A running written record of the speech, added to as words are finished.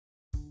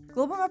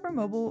Global Mapper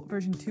Mobile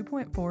version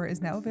 2.4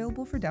 is now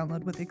available for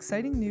download with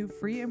exciting new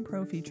free and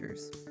pro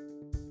features.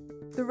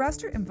 The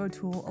raster info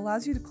tool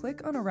allows you to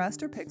click on a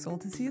raster pixel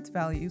to see its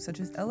value, such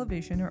as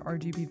elevation or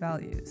RGB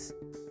values.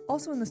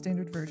 Also in the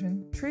standard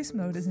version, Trace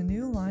Mode is a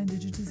new line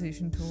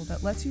digitization tool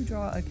that lets you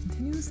draw a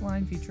continuous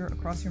line feature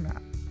across your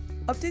map.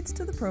 Updates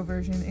to the Pro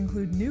version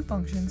include new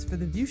functions for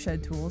the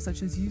viewshed tool,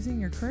 such as using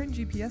your current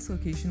GPS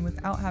location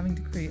without having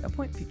to create a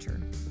point feature.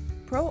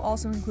 Pro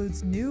also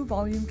includes new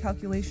volume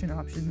calculation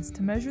options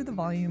to measure the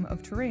volume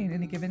of terrain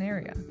in a given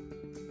area.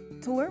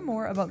 To learn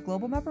more about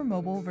Global Mapper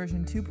Mobile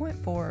version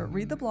 2.4,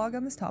 read the blog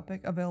on this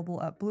topic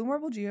available at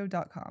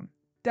bluemarblegeo.com.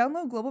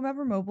 Download Global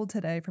Mapper Mobile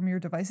today from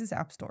your device's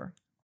app store.